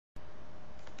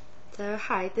So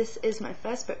hi, this is my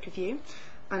first book review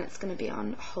and it's going to be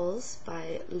on Holes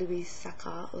by Louis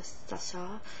Sachar or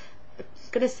Sachar. I'm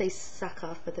going to say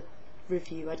Sachar for the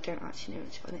review. I don't actually know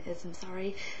which one it is, I'm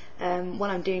sorry.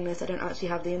 While I'm doing this I don't actually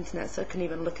have the internet so I couldn't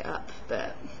even look it up,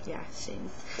 but yeah,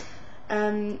 shames.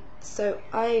 So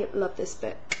I love this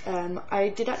book. I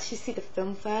did actually see the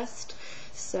film first,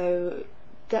 so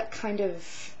that kind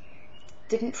of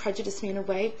didn't prejudice me in a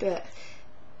way, but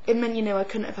it meant, I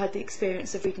couldn't have had the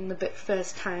experience of reading the book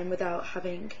first time without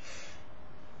having,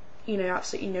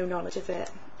 absolutely no knowledge of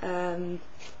it.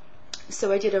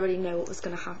 So I did already know what was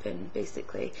going to happen,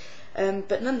 basically.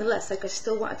 But nonetheless, I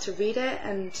still wanted to read it,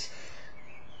 and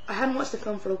I hadn't watched the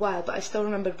film for a while, but I still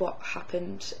remembered what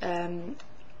happened. And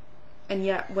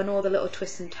yet, when all the little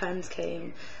twists and turns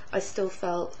came, I still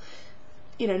felt,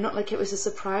 not like it was a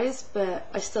surprise, but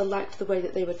I still liked the way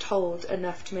that they were told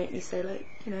enough to make me say,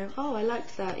 oh, I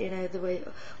liked that, the way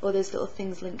all those little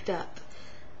things linked up.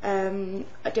 I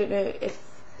don't know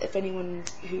if anyone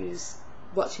who's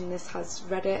watching this has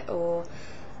read it or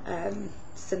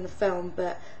seen the film,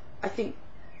 but I think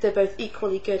they're both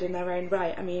equally good in their own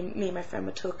right. I mean, me and my friend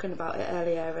were talking about it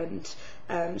earlier,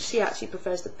 and she actually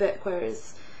prefers the book,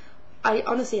 whereas I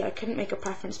couldn't make a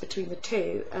preference between the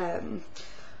two.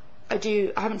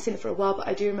 I haven't seen it for a while, but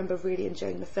I do remember really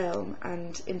enjoying the film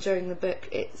and enjoying the book.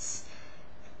 It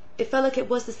felt like it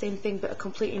was the same thing, but a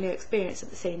completely new experience at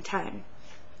the same time.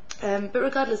 But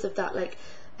regardless of that,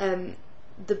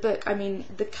 the book,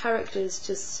 the characters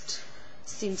just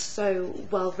seem so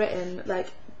well written.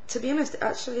 To be honest,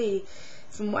 actually,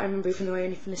 from what I remember, even though I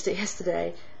only finished it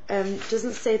yesterday,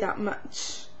 doesn't say that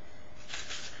much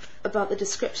about the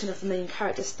description of the main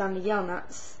character, Stanley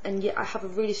Yelnats, and yet I have a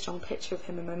really strong picture of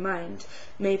him in my mind.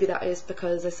 Maybe that is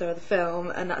because I saw the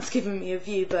film and that's given me a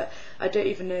view, but I don't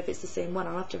even know if it's the same one.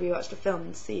 I'll have to rewatch the film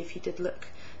and see if he did look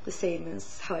the same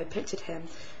as how I pictured him.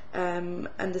 And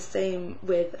the same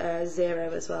with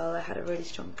Zero as well. I had a really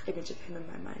strong image of him in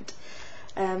my mind.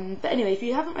 But anyway, if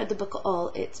you haven't read the book at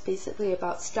all, it's basically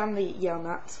about Stanley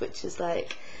Yelnats, which is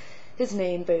like his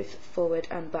name both forward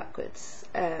and backwards.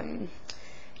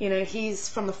 He's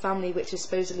from a family which has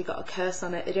supposedly got a curse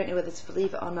on it. They don't know whether to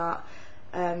believe it or not,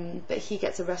 but he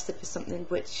gets arrested for something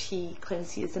which he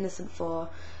claims he is innocent for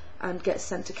and gets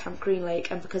sent to Camp Green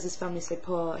Lake, and because his family's so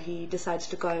poor he decides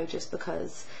to go just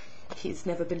because he's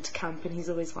never been to camp and he's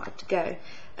always wanted to go.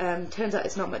 Turns out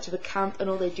it's not much of a camp,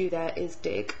 and all they do there is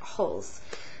dig holes.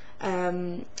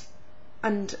 And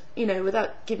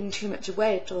without giving too much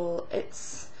away at all,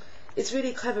 it's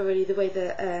really clever, really, the way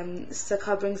that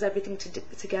Sachar brings everything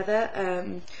together,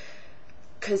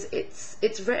 because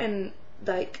it's written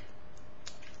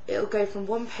it'll go from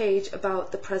one page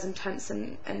about the present tense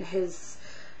and his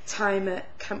time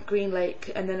at Camp Green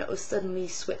Lake, and then it will suddenly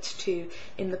switch to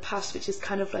in the past, which is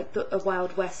kind of like a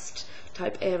Wild West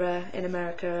type era in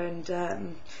America,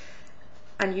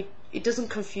 and it doesn't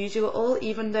confuse you at all,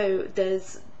 even though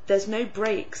there's no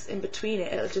breaks in between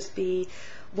it. It'll just be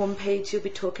one page you'll be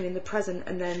talking in the present,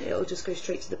 and then it'll just go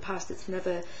straight to the past. It's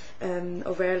never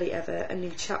or rarely ever a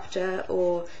new chapter,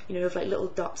 or with little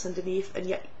dots underneath, and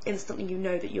yet instantly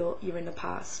that you're in the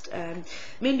past,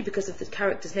 mainly because of the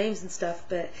characters' names and stuff.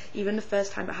 But even the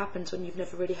first time it happens, when you've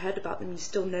never really heard about them, you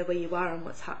still know where you are and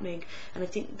what's happening, and I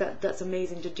think that's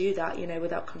amazing to do that,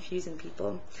 without confusing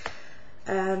people.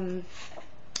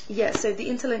 Yeah, so the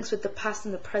interlinks with the past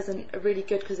and the present are really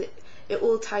good because it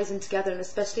all ties in together, and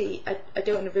especially, I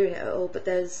don't want to ruin it at all, but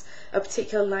there's a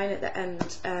particular line at the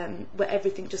end where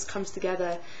everything just comes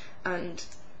together, and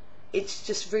it's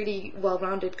just really well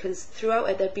rounded, because throughout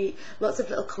it there'd be lots of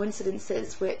little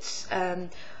coincidences which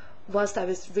whilst I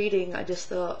was reading I just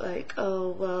thought oh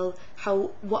well,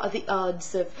 what are the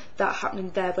odds of that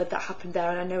happening there but that happened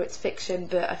there, and I know it's fiction,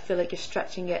 but I feel like you're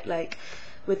stretching it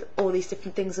with all these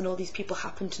different things, and all these people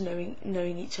happen to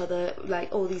knowing each other,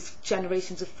 all these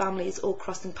generations of families all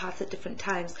crossing paths at different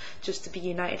times just to be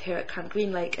united here at Camp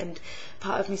Green Lake. And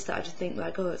part of me started to think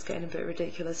oh, it's getting a bit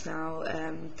ridiculous now,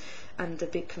 and a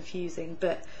bit confusing,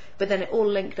 but then it all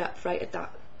linked up right at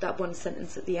that one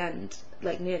sentence at the end,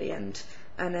 near the end,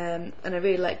 and I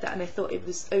really liked that, and I thought it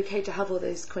was okay to have all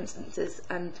those coincidences,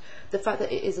 and the fact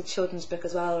that it is a children's book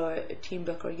as well, or a teen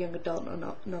book, or a young adult or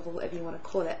novel, whatever you want to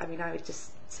call it. I would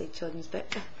just say children's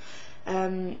book.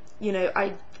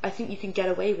 I think you can get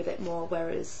away with it more,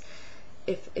 whereas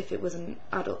if it was an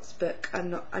adult's book, I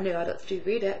know adults do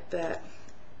read it, but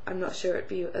I'm not sure it'd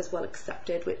be as well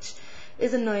accepted, which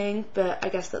is annoying, but I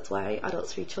guess that's why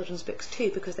adults read children's books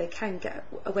too, because they can get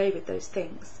away with those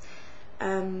things.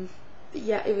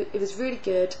 Yeah, it was really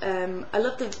good. I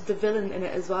love the villain in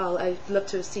it as well. I'd love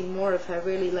to have seen more of her,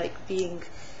 really being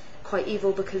quite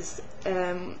evil because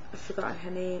I've forgotten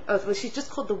her name. Oh, well, she's just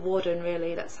called the Warden,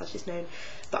 really. That's how she's known.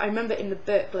 But I remember in the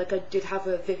book, like, I did have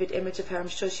a vivid image of her. I'm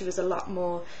sure she was a lot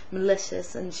more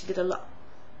malicious, and she did a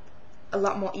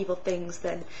lot more evil things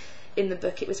than in the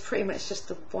book. It was pretty much just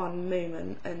the one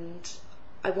moment, and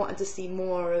I wanted to see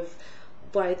more of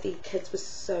why the kids were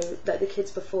so, like the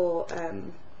kids before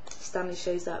Stanley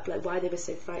shows up, like why they were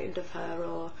so frightened of her,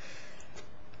 or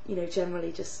you know,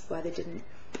 generally just why they didn't,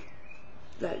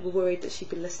 like, were worried that she'd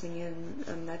be listening in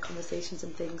on their conversations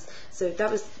and things. So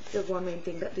that was the one main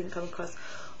thing that didn't come across.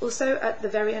 Also, at the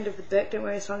very end of the book, don't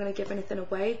worry, it's not going to give anything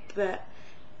away, but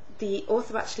the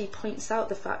author actually points out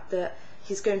the fact that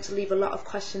he's going to leave a lot of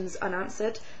questions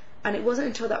unanswered. And it wasn't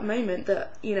until that moment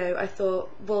that, you know, I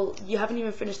thought, well, you haven't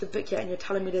even finished the book yet and you're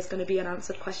telling me there's going to be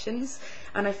unanswered questions.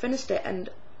 And I finished it, and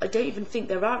I don't even think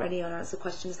there are any unanswered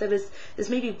questions. There's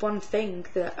maybe one thing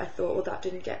that I thought, well, that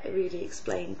didn't get really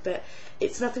explained, but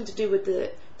it's nothing to do with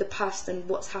the past and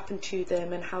what's happened to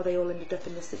them and how they all ended up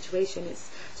in this situation.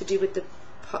 It's to do with the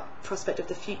prospect of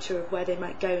the future, of where they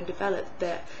might go and develop.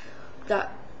 But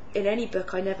that in any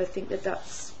book, I never think that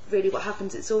that's really what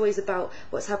happens. It's always about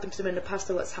what's happened to them in the past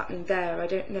or what's happening there. I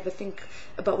don't never think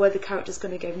about where the character's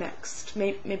going to go next.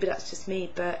 Maybe that's just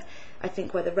me, but I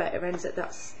think where the writer ends it,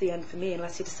 that's the end for me,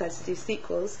 unless he decides to do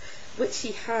sequels, which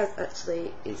he has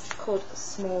actually. It's called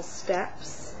Small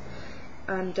Steps,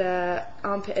 and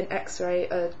Armpit and X-Ray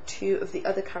are two of the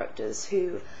other characters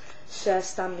who share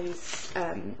Stanley's,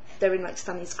 they're in like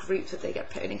Stanley's group that they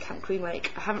get put in Camp Green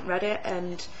Lake. I haven't read it,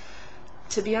 and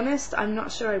to be honest, I'm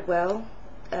not sure I will.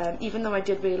 Even though I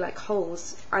did really like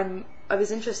Holes, I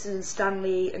was interested in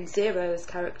Stanley and Zero as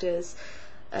characters.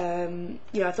 You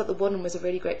know, I thought the Warden was a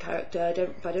really great character. I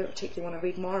don't particularly want to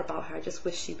read more about her. I just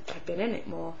wish she had been in it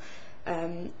more.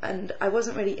 And I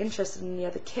wasn't really interested in the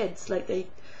other kids. Like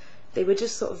they were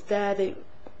just sort of there. They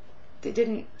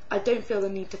didn't. I don't feel the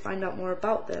need to find out more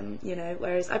about them. You know,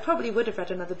 whereas I probably would have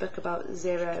read another book about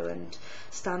Zero and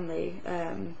Stanley,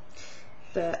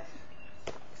 but.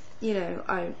 You know,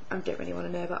 I don't really want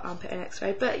to know about Armpit and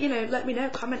X-Ray, but you know, let me know,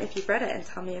 comment if you've read it and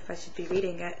tell me if I should be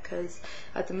reading it, because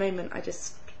at the moment I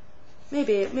just,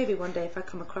 maybe one day if I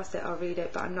come across it I'll read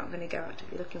it, but I'm not going to go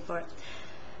actively looking for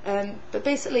it. But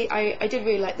basically I did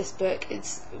really like this book. It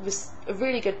was a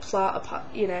really good plot,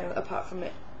 apart from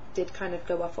it did kind of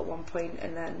go off at one point,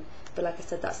 and then, but like I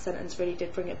said, that sentence really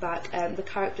did bring it back. The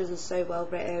characters are so well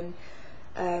written.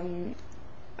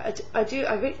 I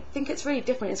really think it's really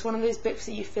different. It's one of those books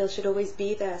that you feel should always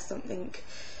be there, something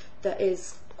that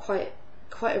is quite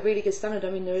a really good standard. I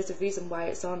mean, there is a reason why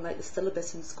it's on like the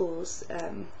syllabus in schools.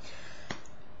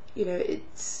 You know,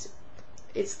 it's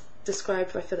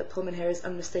described by Philip Pullman here as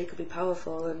unmistakably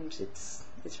powerful, and it's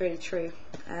really true.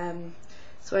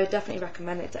 So I definitely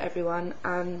recommend it to everyone.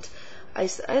 And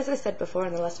as I said before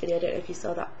in the last video, I don't know if you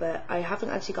saw that, but I haven't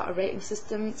actually got a rating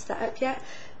system set up yet,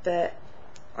 but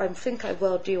I think I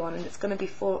will do one, and it's going to be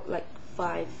 5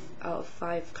 out of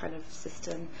 5 kind of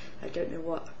system. I don't know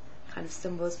what kind of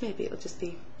symbols. Maybe it'll just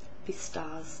be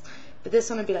stars. But this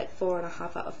one will be like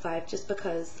 4.5 out of 5, just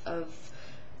because of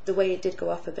the way it did go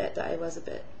off a bit. That I was a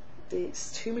bit.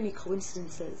 There's too many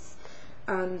coincidences,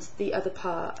 and the other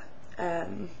part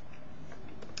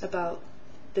about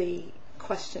the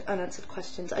unanswered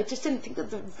questions. I just didn't think that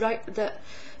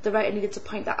the writer needed to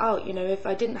point that out. You know, if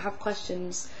I didn't have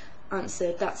questions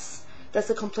answered, that's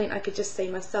a complaint I could just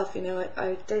say myself. You know,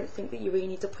 I don't think that you really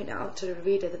need to point it out to the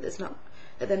reader that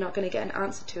they're not going to get an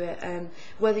answer to it.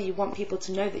 Whether you want people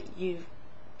to know that you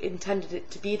intended it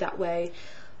to be that way,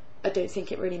 I don't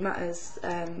think it really matters.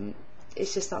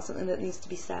 It's just not something that needs to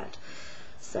be said.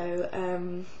 So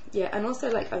yeah, and also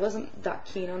like I wasn't that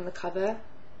keen on the cover,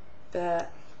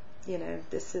 but you know,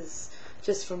 this is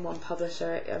just from one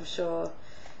publisher. I'm sure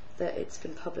that it's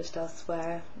been published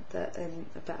elsewhere that in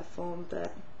a better form,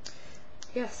 but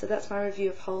yeah, so that's my review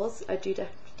of Holes. I do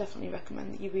definitely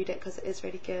recommend that you read it, because it is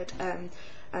really good,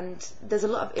 and there's a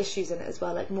lot of issues in it as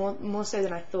well, like more so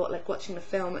than I thought. Like watching the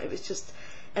film, it was just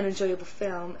an enjoyable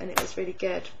film and it was really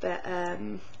good, but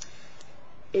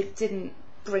it didn't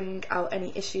bring out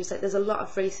any issues. Like there's a lot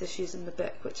of race issues in the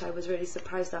book, which I was really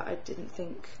surprised at. I didn't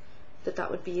think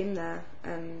that would be in there,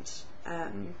 and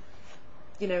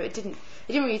you know, it didn't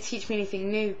really teach me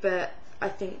anything new, but I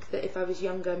think that if I was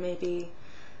younger, maybe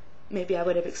I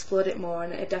would have explored it more,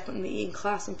 and it definitely in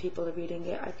class when people are reading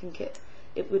it, I think it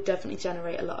would definitely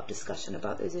generate a lot of discussion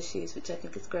about those issues, which I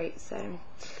think is great. So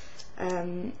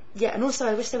yeah, and also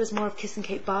I wish there was more of Kissing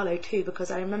Kate Barlow too,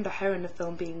 because I remember her in the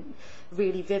film being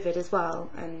really vivid as well,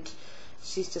 and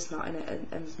she's just not in it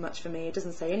as much for me. It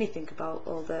doesn't say anything about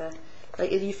all the,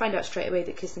 like, you find out straight away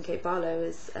that Kissing Kate Barlow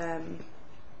is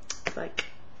she's like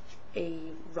a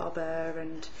robber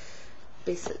and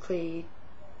basically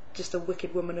just a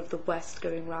wicked woman of the West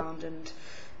going around and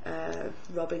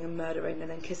robbing and murdering and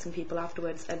then kissing people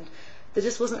afterwards, and there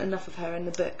just wasn't enough of her in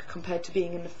the book compared to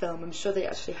being in the film. I'm sure they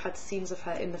actually had scenes of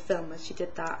her in the film where she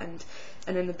did that,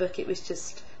 and in the book it was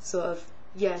just sort of,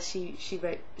 yeah, she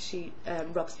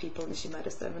robs people and she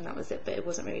murders them and that was it, but it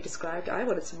wasn't really described. I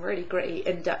wanted some really gritty,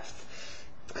 in-depth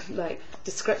like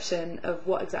description of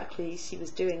what exactly she was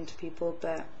doing to people,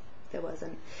 but there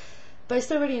wasn't. But I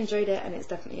still really enjoyed it, and it's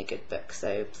definitely a good book,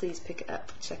 so please pick it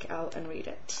up, check it out and read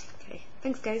it. Okay,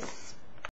 thanks guys.